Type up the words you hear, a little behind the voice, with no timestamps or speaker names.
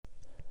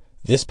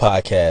This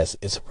podcast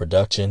is a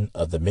production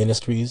of the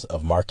ministries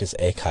of Marcus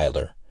A.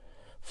 Kyler.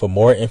 For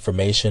more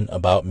information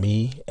about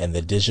me and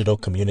the digital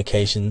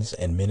communications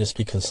and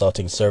ministry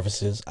consulting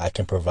services I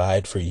can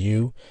provide for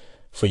you,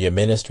 for your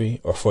ministry,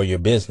 or for your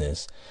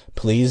business,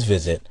 please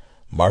visit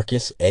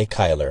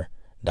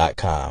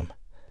marcusakyler.com.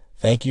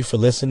 Thank you for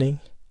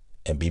listening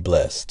and be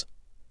blessed.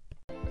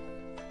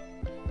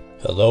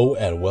 Hello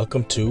and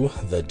welcome to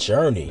The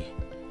Journey,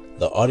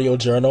 the audio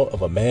journal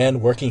of a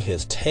man working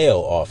his tail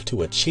off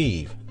to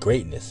achieve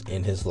greatness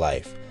in his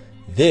life.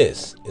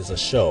 This is a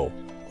show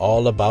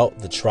all about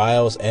the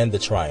trials and the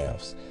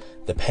triumphs,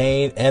 the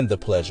pain and the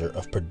pleasure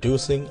of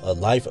producing a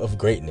life of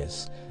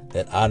greatness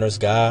that honors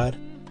God,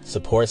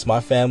 supports my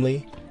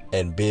family,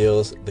 and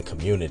builds the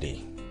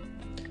community.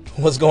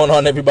 What's going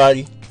on,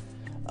 everybody?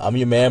 I'm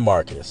your man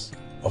Marcus,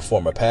 a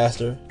former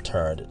pastor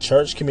turned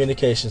church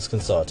communications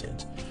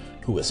consultant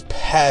who is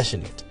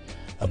passionate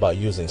about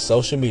using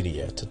social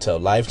media to tell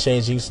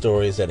life-changing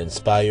stories that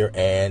inspire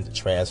and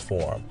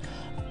transform.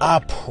 I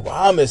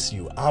promise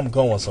you, I'm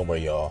going somewhere,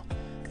 y'all,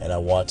 and I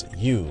want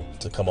you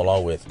to come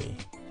along with me.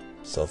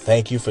 So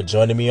thank you for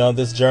joining me on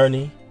this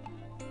journey,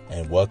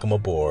 and welcome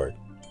aboard.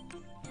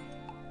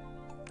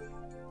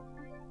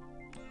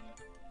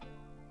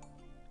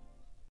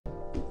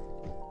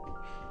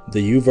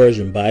 The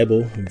YouVersion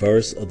Bible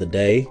verse of the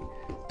day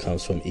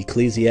comes from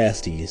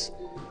Ecclesiastes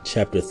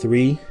chapter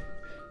 3,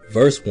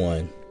 verse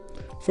 1,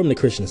 from the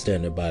Christian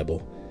Standard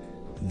Bible.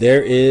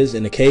 There is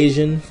an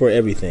occasion for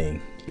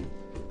everything,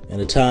 and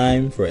a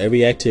time for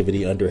every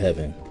activity under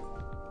heaven.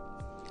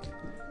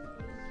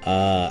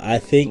 I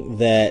think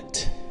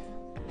that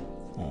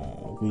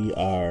we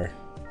are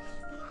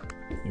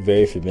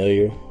very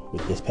familiar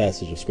with this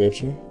passage of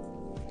Scripture.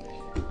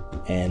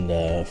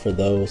 And for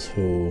those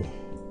who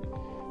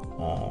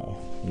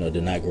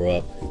did not grow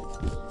up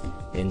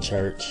in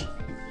church,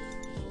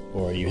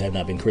 or you have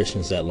not been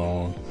Christians that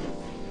long,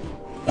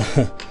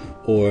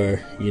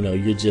 or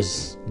you're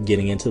just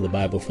getting into the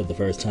Bible for the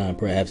first time,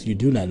 perhaps you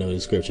do not know the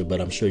Scripture, but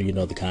I'm sure you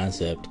know the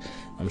concept.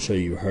 I'm sure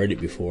you heard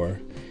it before,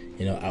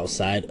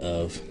 outside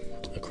of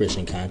a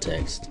Christian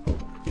context.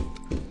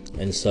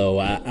 And so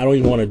I don't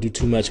even want to do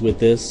too much with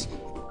this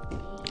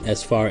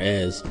as far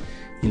as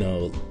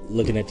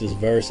looking at this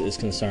verse is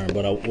concerned.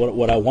 But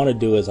what I want to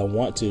do is I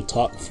want to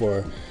talk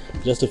for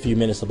just a few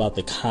minutes about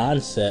the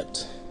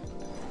concept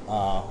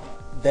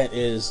that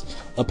is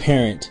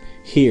apparent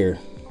here.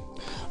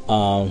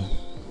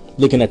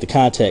 Looking at the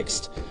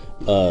context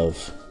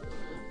of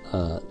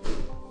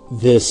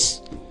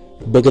this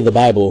book of the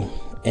Bible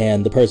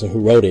and the person who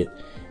wrote it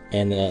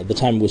and the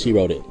time in which he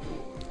wrote it.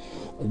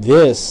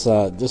 This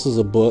is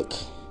a book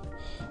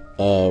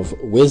of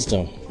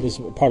wisdom. It's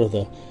part of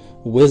the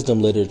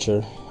wisdom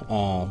literature,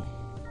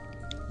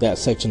 that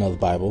section of the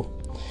Bible,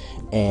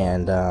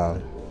 and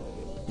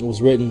it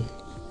was written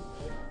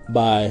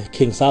by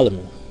King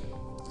Solomon.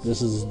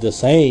 This is the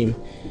same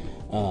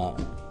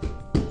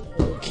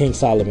King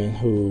Solomon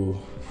who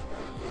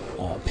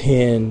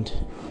penned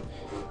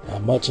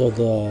much of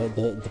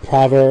the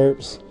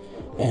Proverbs,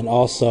 and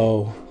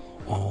also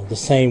the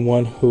same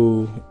one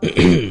who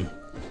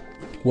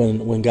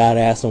when God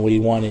asked him what he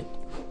wanted,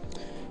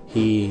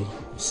 he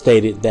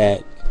stated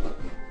that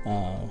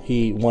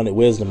he wanted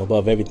wisdom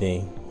above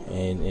everything,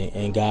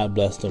 and God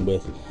blessed him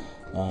with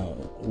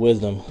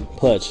wisdom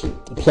plus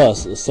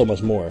so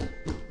much more.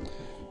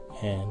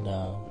 And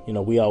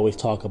we always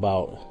talk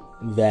about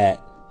that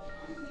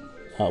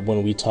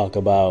when we talk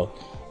about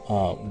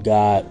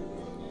God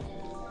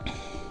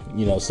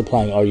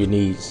supplying all your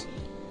needs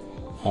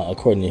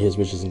according to his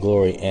riches and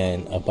glory,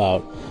 and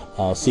about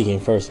seeking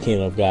first the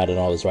kingdom of God and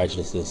all his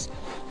righteousness,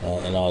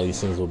 and all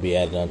these things will be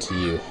added unto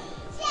you.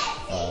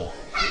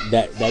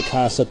 That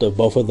concept of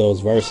both of those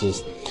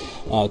verses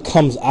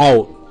comes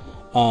out,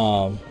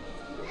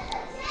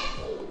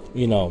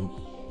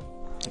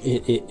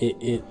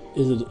 it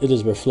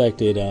is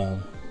reflected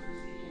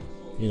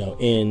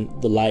in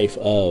the life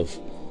of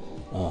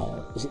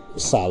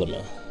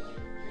Solomon.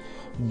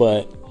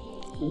 But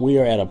we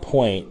are at a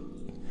point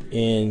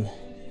in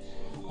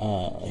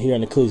here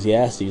in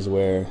Ecclesiastes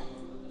where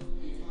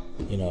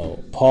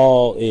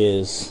Paul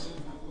is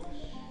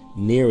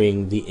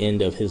nearing the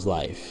end of his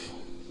life.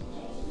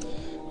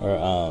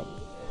 Or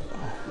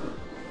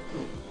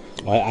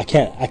I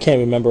can't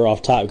remember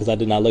off top, because I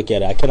did not look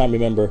at it. I cannot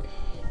remember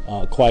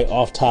quite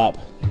off top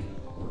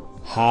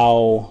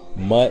how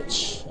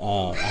much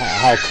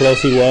how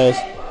close he was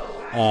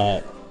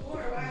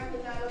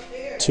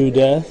to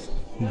death,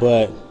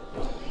 but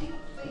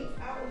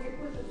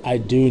I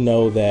do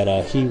know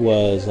that he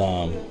was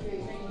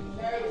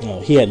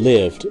he had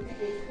lived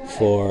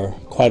for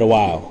quite a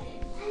while,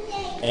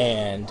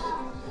 and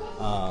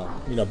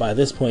by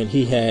this point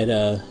he had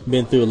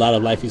been through a lot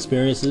of life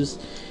experiences.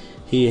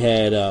 He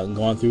had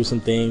gone through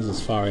some things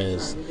as far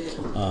as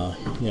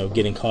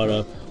getting caught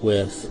up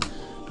with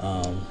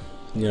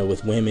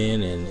with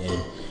women,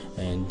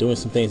 and doing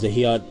some things that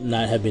he ought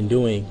not have been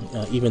doing,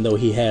 even though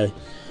he had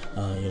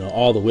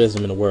all the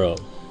wisdom in the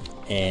world.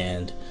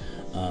 And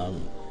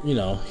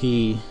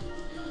he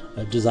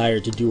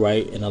desired to do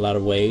right in a lot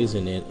of ways,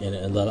 and in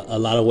a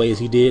lot of ways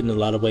he did, and a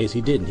lot of ways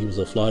he didn't. He was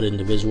a flawed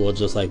individual,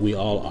 just like we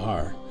all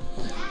are.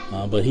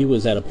 But he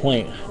was at a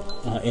point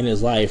in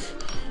his life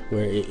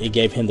where it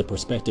gave him the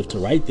perspective to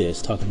write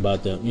this, talking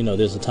about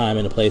there's a time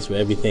and a place for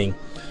everything,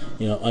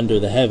 under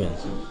the heavens.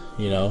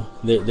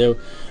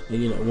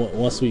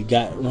 Once we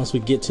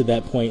get to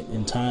that point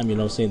in time,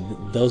 I'm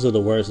saying, those are the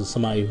words of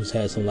somebody who's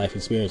had some life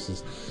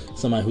experiences,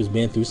 somebody who's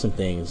been through some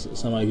things,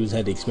 somebody who's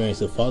had the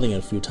experience of falling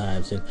a few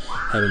times and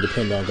having to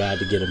depend on God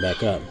to get him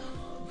back up.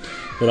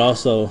 But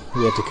also,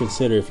 we have to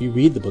consider, if you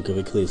read the book of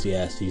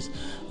Ecclesiastes,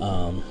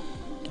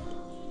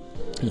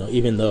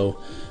 even though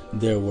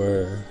there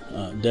were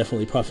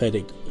definitely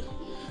prophetic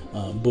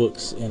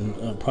books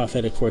and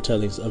prophetic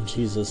foretellings of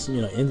Jesus,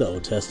 in the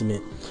Old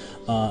Testament,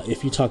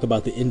 if you talk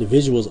about the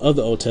individuals of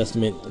the Old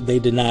Testament, they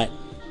did not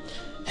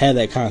have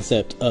that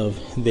concept of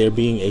there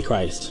being a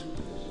Christ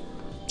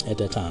at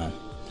that time.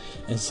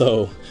 And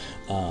so,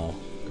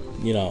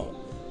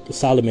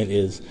 Solomon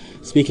is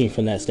speaking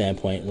from that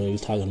standpoint when he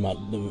was talking about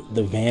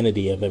the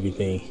vanity of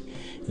everything,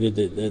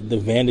 the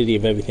vanity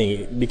of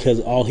everything, because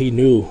all he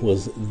knew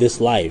was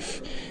this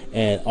life,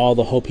 and all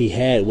the hope he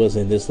had was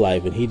in this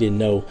life, and he didn't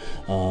know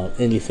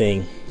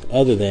anything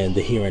other than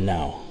the here and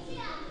now.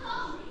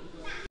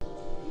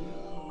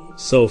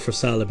 So for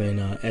Solomon,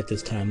 at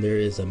this time, there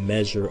is a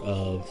measure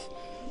of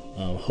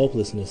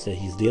hopelessness that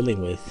he's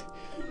dealing with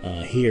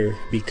here,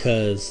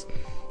 because,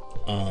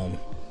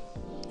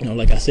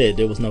 like I said,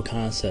 there was no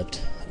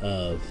concept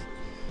of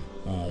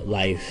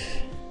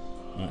life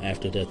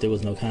after death. There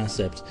was no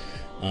concept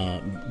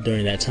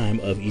during that time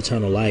of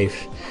eternal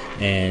life,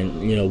 and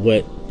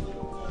what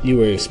you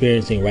were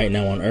experiencing right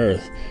now on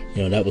earth,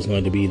 that was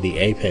going to be the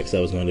apex, that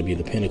was going to be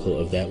the pinnacle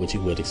of that which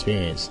you would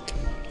experience.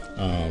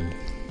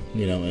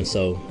 And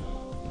so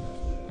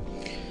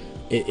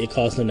it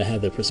caused them to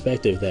have the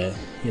perspective that,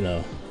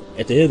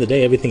 at the end of the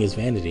day, everything is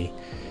vanity,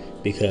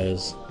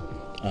 because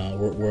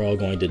we're all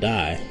going to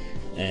die.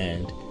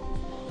 And,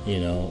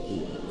 there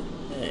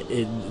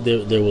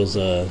was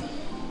a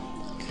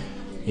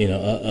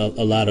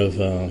lot of,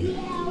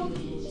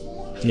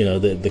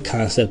 the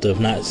concept of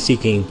not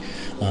seeking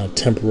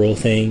temporal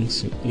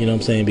things,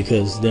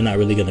 because they're not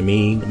really going to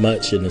mean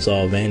much, and it's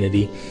all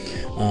vanity.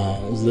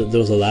 There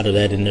was a lot of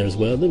that in there as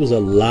well. There was a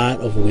lot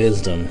of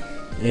wisdom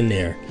in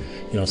there.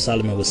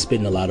 Solomon was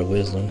spitting a lot of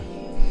wisdom.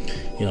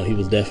 He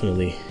was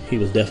definitely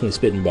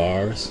spitting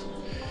bars.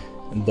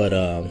 But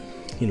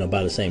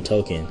by the same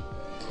token,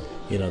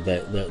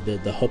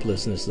 that the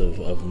hopelessness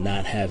of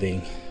not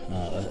having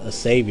a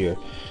savior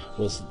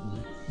was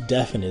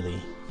definitely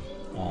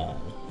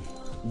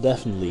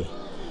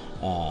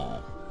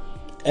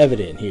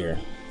evident here.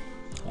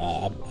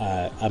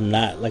 I'm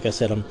not, like I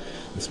said, I'm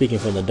speaking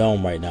from the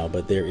dome right now,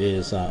 but there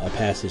is a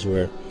passage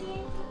where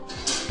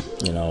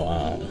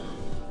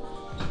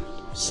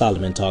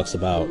Solomon talks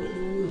about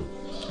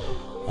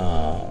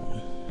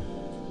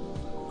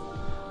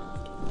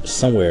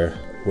somewhere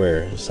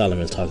where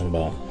Solomon's talking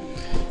about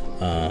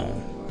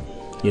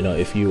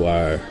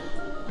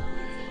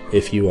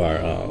if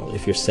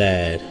you're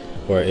sad,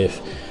 or if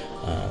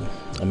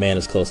a man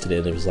is close to the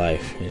end of his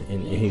life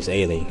and he's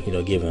ailing,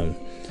 give him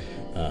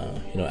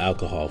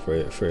alcohol for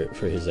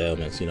his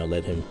ailments.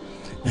 Let him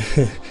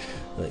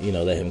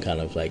let him kind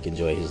of like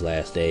enjoy his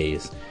last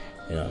days,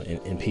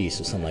 in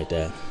peace, or something like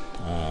that.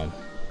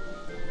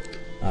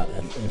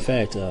 In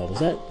fact, was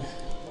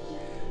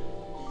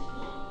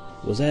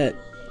that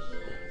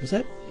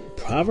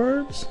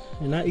Proverbs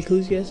and not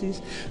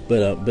Ecclesiastes?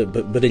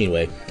 But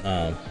anyway,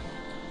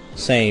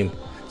 same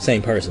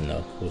person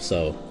though.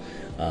 So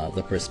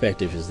the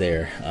perspective is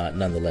there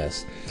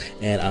nonetheless.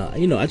 And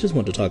I just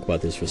want to talk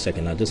about this for a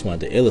second. I just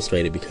wanted to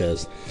illustrate it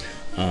because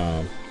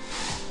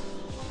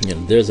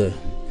there's a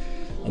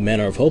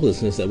manner of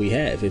hopelessness that we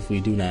have if we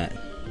do not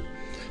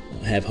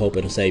have hope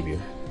in a Savior,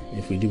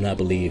 if we do not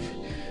believe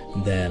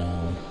that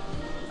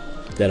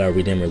our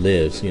Redeemer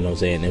lives.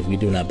 If we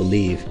do not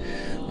believe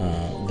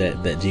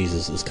that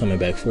Jesus is coming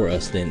back for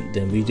us,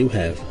 then we do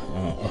have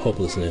a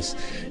hopelessness,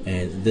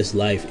 and this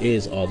life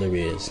is all there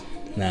is.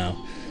 Now,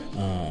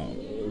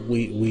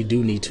 we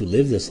do need to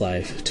live this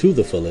life to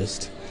the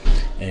fullest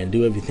and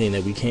do everything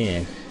that we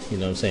can,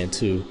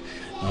 to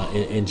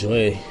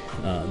enjoy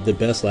the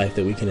best life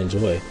that we can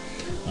enjoy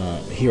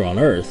here on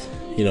earth.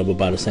 But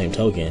by the same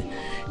token,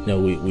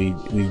 we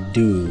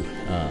do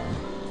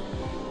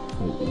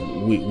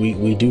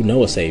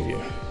know a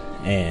Savior,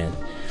 and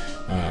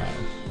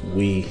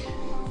we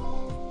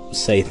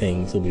say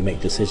things and we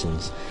make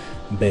decisions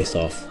based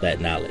off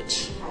that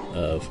knowledge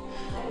of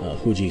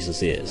who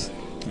Jesus is.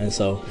 And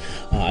so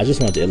I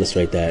just wanted to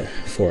illustrate that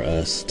for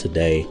us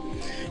today,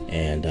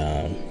 and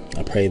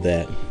I pray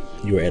that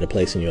you are at a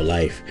place in your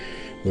life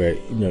where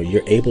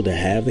you're able to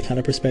have the kind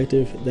of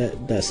perspective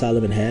that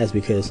Solomon has,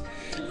 because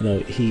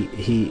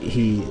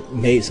he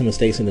made some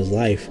mistakes in his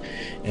life,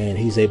 and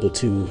he's able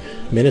to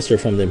minister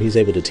from them. He's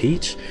able to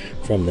teach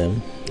from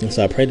them, And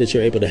so I pray that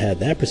you're able to have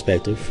that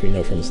perspective, from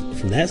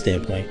that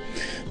standpoint.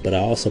 But I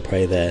also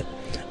pray that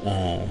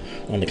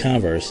on the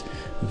converse,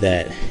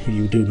 that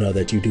you do know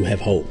that you do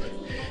have hope,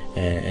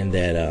 and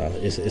that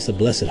it's a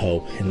blessed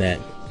hope, and that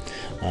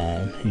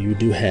you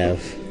do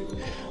have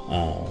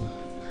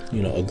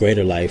a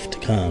greater life to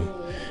come,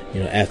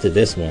 after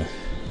this one,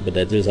 but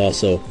that there's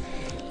also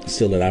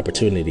still an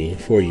opportunity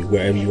for you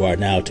wherever you are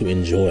now to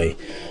enjoy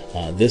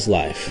this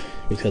life,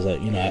 because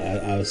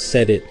I've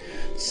said it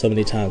so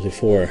many times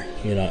before,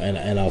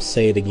 and I'll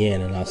say it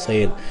again, and I'll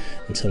say it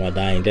until my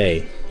dying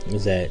day,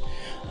 is that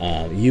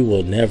you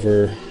are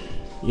never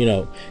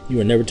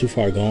too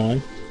far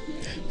gone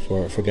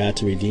for God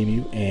to redeem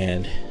you.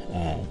 And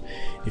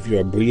if you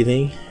are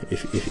breathing,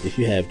 if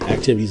you have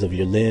activities of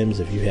your limbs,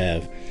 if you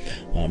have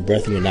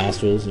breath in your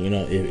nostrils,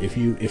 if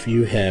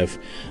you have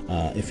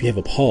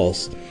a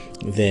pulse,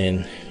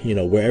 then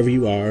wherever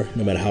you are,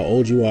 no matter how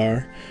old you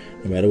are,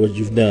 no matter what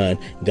you've done,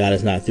 God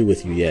is not through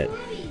with you yet.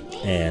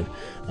 And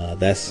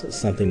that's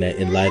something that,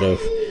 in light of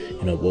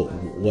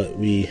what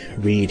we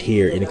read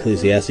here in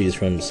Ecclesiastes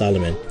from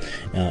Solomon,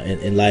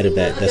 in light of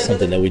that, that's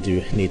something that we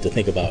do need to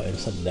think about, and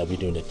something that we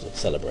do need to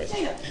celebrate.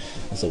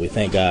 And so we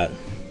thank God,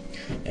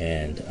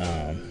 and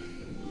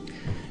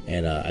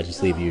I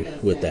just leave you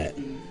with that.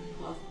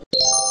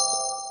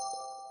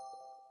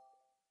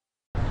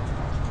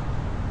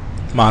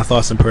 My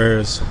thoughts and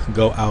prayers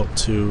go out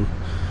to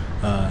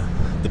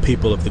the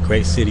people of the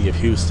great city of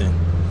Houston.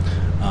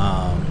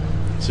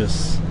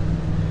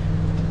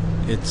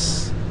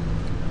 It's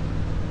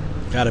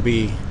got to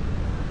be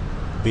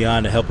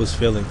beyond a helpless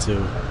feeling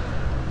to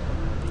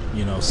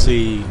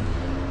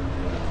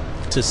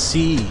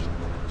see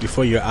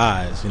before your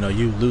eyes,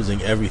 you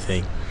losing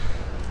everything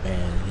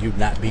and you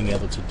not being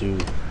able to do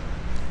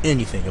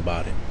anything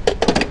about it.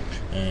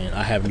 And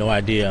I have no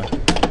idea,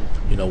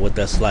 what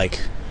that's like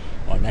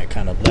on that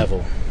kind of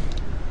level.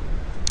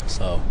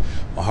 So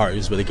my heart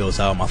just really goes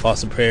out. My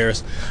thoughts and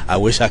prayers. I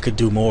wish I could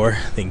do more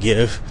than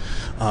give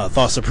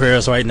thoughts and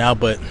prayers right now,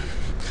 but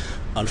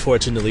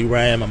unfortunately, where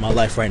I am in my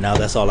life right now,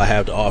 that's all I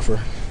have to offer.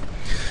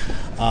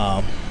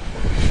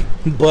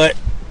 But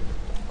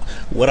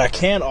what I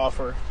can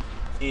offer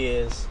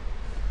is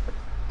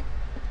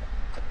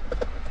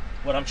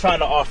what I'm trying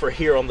to offer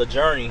here on the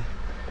journey.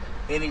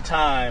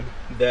 Anytime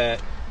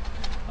that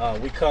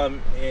we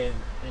come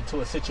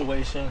into a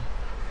situation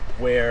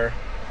where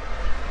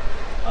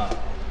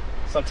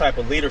some type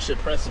of leadership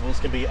principles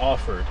can be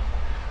offered,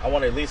 I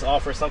want to at least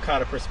offer some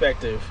kind of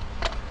perspective.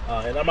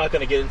 And I'm not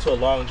going to get into a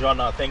long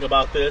drawn out thing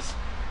about this,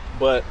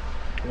 but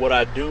what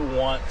I do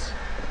want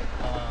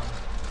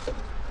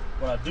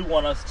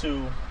us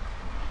to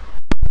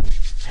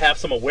have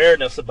some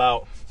awareness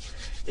about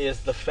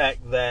is the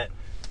fact that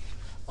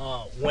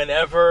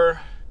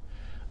whenever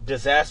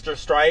disaster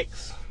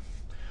strikes,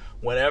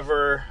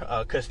 whenever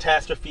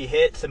catastrophe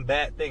hits and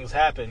bad things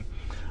happen,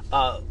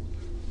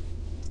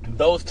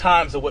 those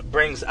times are what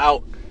brings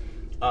out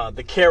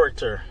the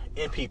character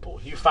in people.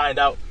 You find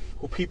out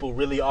who people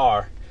really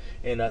are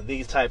in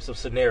these types of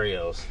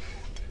scenarios.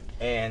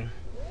 And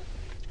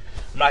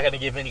I'm not going to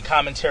give any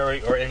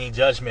commentary or any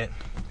judgment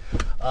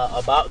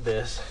about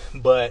this,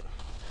 but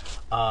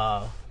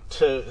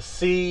to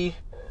see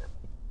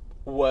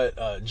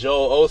what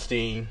Joel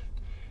Osteen,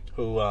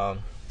 who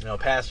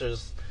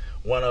pastors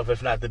one of,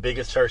 if not the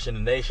biggest church in the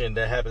nation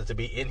that happens to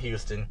be in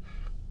Houston,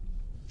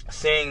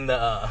 seeing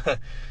the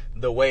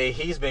way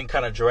he's been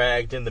kind of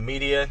dragged in the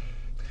media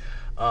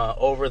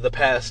over the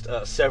past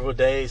several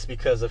days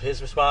because of his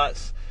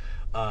response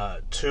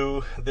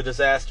to the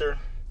disaster.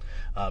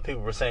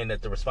 People were saying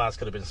that the response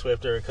could have been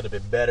swifter, it could have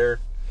been better,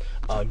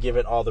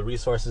 given all the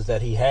resources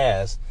that he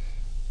has.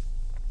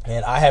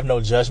 And I have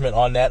no judgment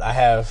on that. I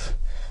have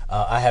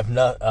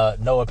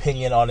no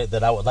opinion on it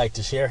that I would like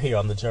to share here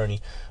on the journey.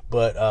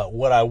 But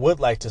what I would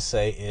like to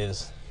say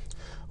is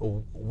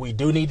we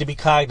do need to be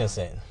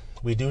cognizant.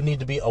 We do need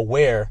to be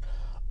aware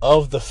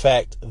of the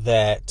fact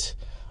that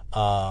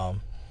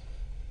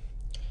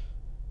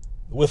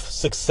with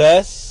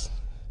success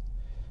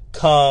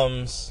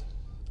comes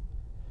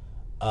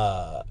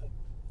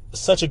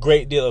such a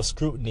great deal of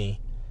scrutiny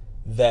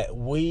that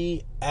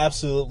we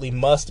absolutely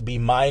must be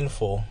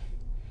mindful,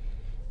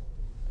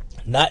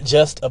 not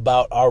just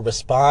about our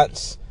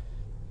response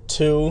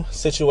to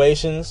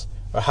situations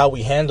or how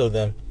we handle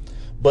them,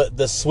 but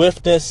the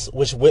swiftness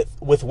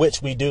with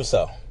which we do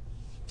so.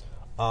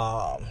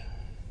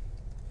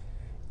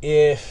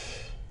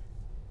 If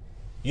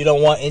you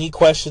don't want any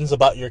questions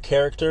about your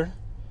character,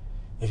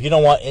 if you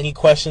don't want any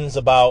questions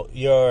about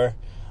your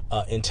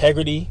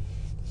integrity,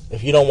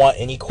 if you don't want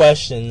any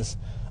questions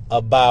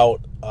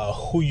about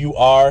who you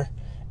are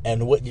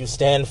and what you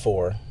stand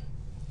for,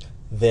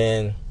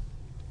 then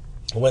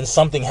when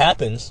something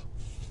happens,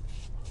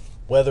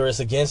 whether it's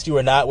against you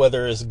or not,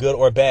 whether it's good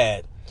or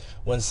bad,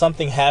 when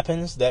something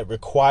happens that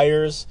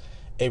requires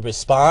a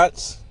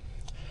response,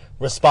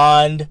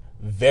 respond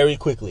very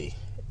quickly.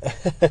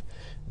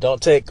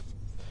 Don't take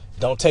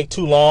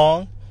too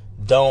long.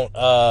 Don't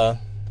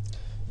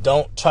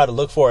try to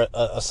look for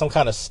some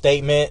kind of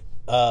statement,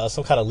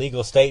 some kind of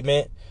legal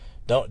statement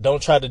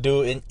Don't try to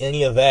do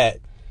any of that.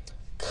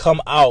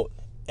 Come out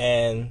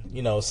and,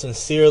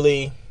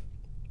 sincerely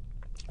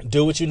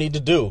do what you need to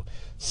do.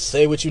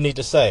 Say what you need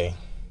to say.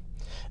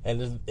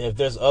 And if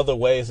there's other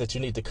ways that you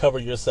need to cover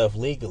yourself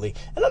legally,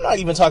 and I'm not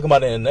even talking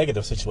about in a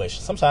negative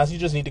situation. Sometimes you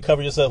just need to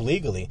cover yourself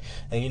legally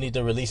and you need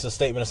to release a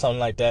statement or something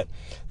like that.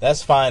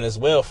 That's fine as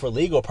well for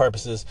legal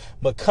purposes,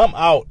 but come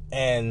out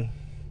and,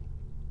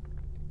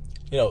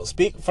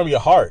 speak from your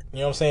heart. You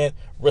know what I'm saying?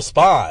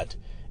 Respond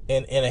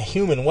in a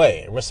human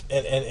way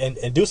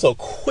and do so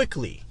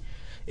quickly.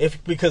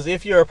 Because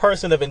if you're a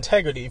person of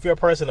integrity, if you're a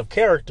person of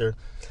character,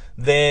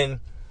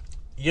 then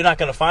you're not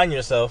going to find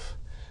yourself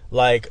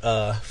like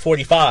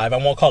 45. I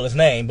won't call his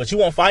name, but you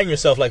won't find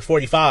yourself like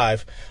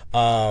 45,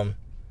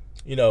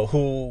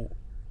 who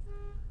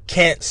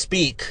can't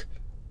speak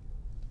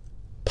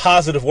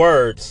positive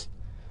words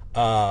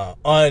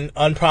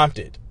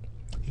unprompted.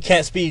 You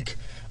can't speak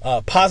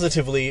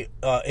positively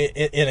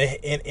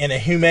in a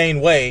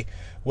humane way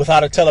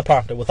without a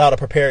teleprompter, without a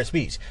prepared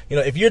speech.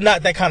 If you're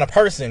not that kind of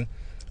person,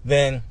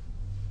 then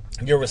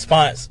your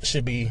response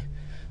should be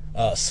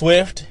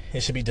swift.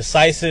 It should be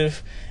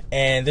decisive.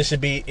 And it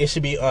should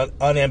be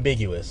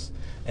unambiguous.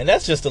 And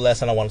that's just the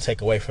lesson I want to take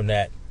away from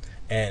that.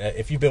 And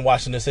if you've been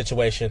watching this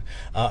situation,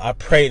 I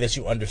pray that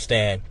you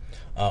understand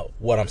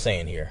what I'm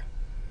saying here.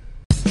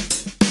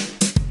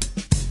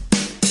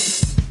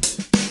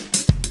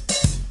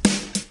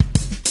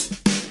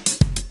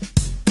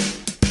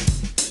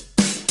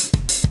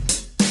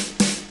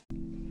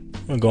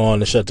 I'm going to go on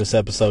to shut this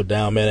episode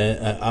down,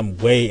 man. I'm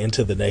way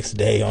into the next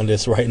day on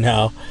this right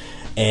now.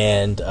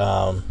 And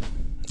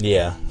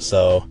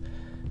so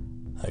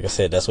like I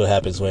said, that's what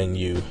happens when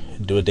you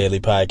do a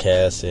daily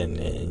podcast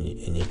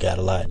and you got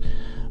a lot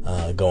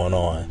going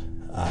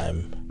on.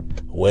 I'm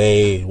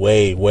way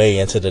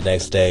into the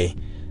next day,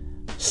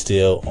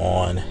 still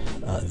on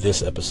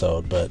this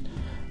episode. But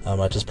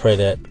I just pray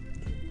that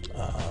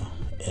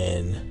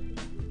in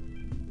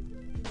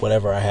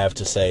whatever I have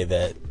to say,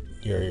 that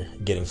you're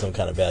getting some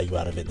kind of value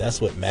out of it. That's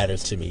what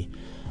matters to me.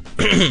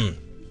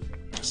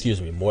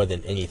 Excuse me, more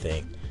than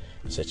anything,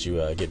 is that you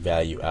get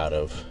value out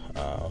of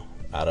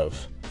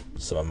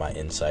some of my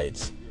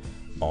insights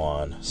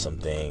on some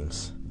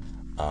things.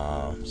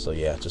 So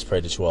yeah, just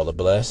pray that you all are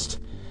blessed,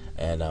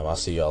 and I'll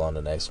see you all on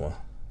the next one.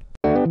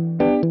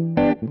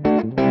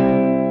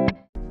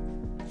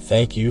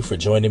 Thank you for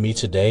joining me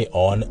today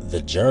on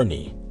The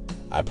Journey.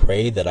 I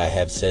pray that I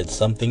have said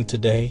something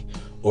today,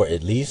 or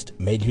at least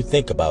made you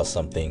think about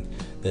something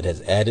that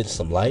has added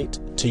some light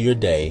to your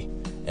day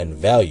and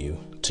value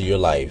to your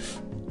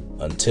life.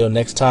 Until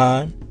next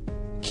time,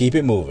 keep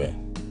it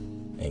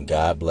moving, and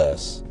God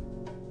bless.